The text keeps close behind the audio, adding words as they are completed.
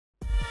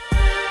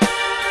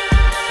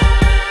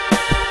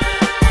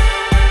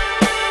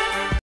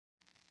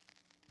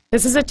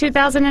This is a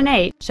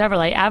 2008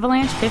 Chevrolet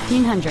Avalanche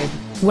 1500.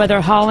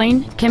 Whether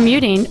hauling,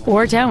 commuting,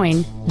 or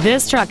towing,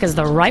 this truck is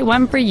the right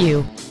one for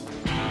you.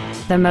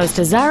 The most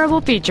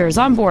desirable features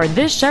on board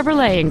this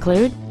Chevrolet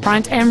include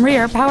front and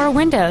rear power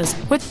windows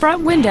with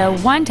front window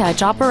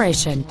one-touch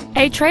operation,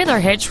 a trailer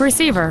hitch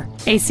receiver,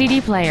 a CD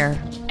player,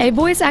 a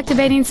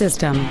voice-activating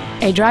system,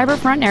 a driver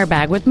front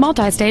airbag with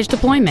multi-stage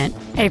deployment,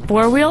 a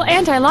four-wheel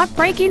anti-lock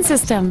braking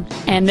system,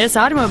 and this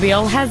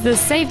automobile has the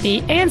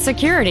safety and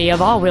security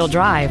of all-wheel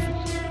drive.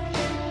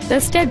 The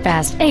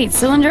steadfast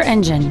 8-cylinder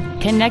engine,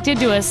 connected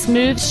to a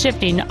smooth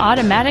shifting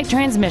automatic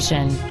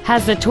transmission,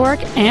 has the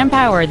torque and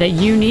power that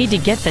you need to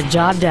get the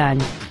job done.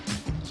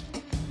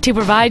 To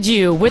provide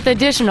you with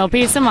additional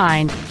peace of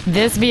mind,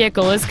 this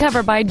vehicle is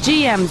covered by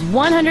GM's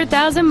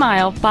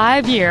 100,000-mile,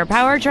 5-year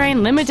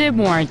powertrain limited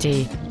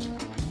warranty.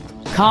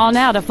 Call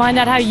now to find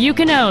out how you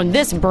can own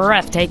this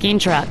breathtaking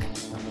truck.